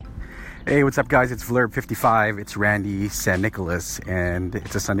Hey, what's up, guys? It's Vlerb55. It's Randy San Nicolas, and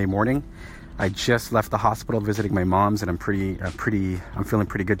it's a Sunday morning. I just left the hospital visiting my mom's, and I'm feeling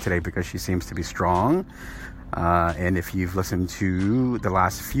pretty good today because she seems to be strong. And if you've listened to the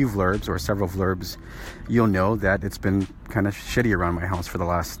last few Vlerbs or several Vlerbs, you'll know that it's been kind of shitty around my house for the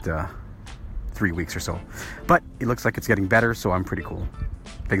last 3 weeks or so. But it looks like it's getting better, so I'm pretty cool.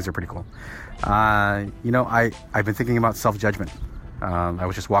 Things are pretty cool. I've been thinking about self-judgment. I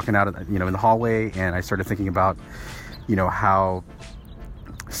was just walking out, in the hallway, and I started thinking about, how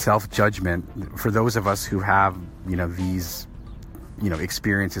self-judgment, for those of us who have, these,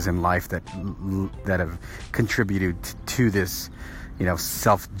 experiences in life that have contributed to this,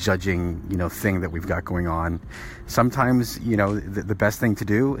 self-judging, thing that we've got going on. Sometimes, the best thing to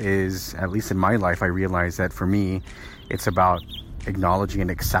do is, at least in my life, I realize that for me, it's about acknowledging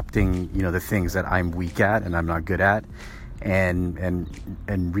and accepting, the things that I'm weak at and I'm not good at. And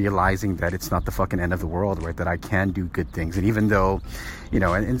realizing that it's not the fucking end of the world, right? That I can do good things. And even though,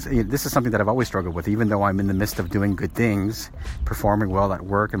 and this is something that I've always struggled with, even though I'm in the midst of doing good things, performing well at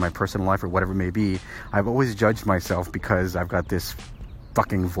work, in my personal life, or whatever it may be, I've always judged myself because I've got this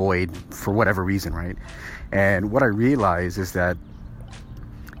fucking void for whatever reason, right? And what I realize is that,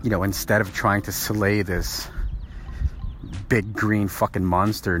 instead of trying to slay this big green fucking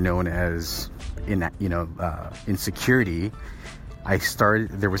monster known as insecurity,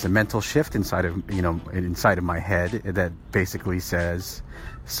 there was a mental shift inside of my head that basically says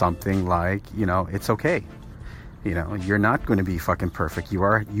something like, it's okay. You're not going to be fucking perfect.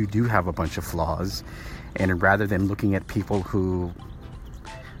 You do have a bunch of flaws. And rather than looking at people who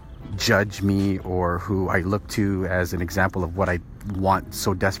judge me or who I look to as an example of what I want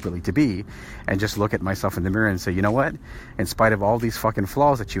so desperately to be, and just look at myself in the mirror and say, you know what, in spite of all these fucking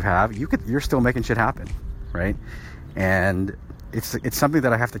flaws that you have, you're still making shit happen, right? And it's something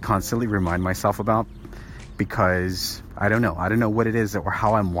that I have to constantly remind myself about, because I don't know what it is or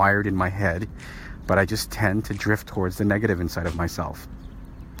how I'm wired in my head, but I just tend to drift towards the negative inside of myself.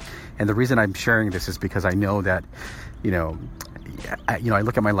 And the reason I'm sharing this is because I know that, I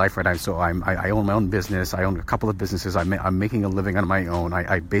look at my life right now. So I own my own business. I own a couple of businesses. I'm making a living on my own.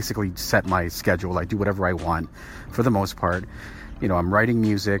 I basically set my schedule. I do whatever I want for the most part. I'm writing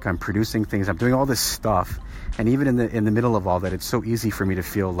music. I'm producing things. I'm doing all this stuff. And even in the middle of all that, it's so easy for me to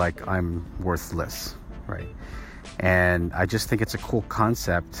feel like I'm worthless, right? And I just think it's a cool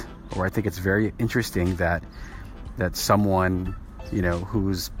concept, or I think it's very interesting that someone,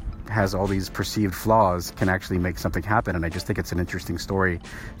 who's has all these perceived flaws can actually make something happen. And I just think it's an interesting story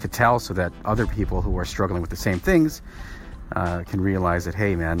to tell, so that other people who are struggling with the same things can realize that,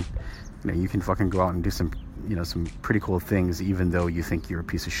 hey man, you can fucking go out and do some pretty cool things, even though you think you're a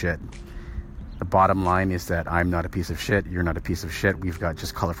piece of shit. The bottom line is that I'm not a piece of shit. You're not a piece of shit. We've got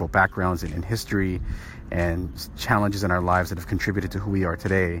just colorful backgrounds in history and challenges in our lives that have contributed to who we are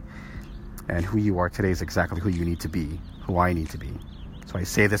today. And who you are today is exactly who you need to be, who I need to be. So I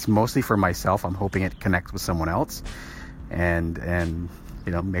say this mostly for myself. I'm hoping it connects with someone else and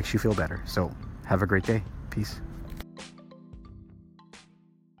makes you feel better. So have a great day. Peace.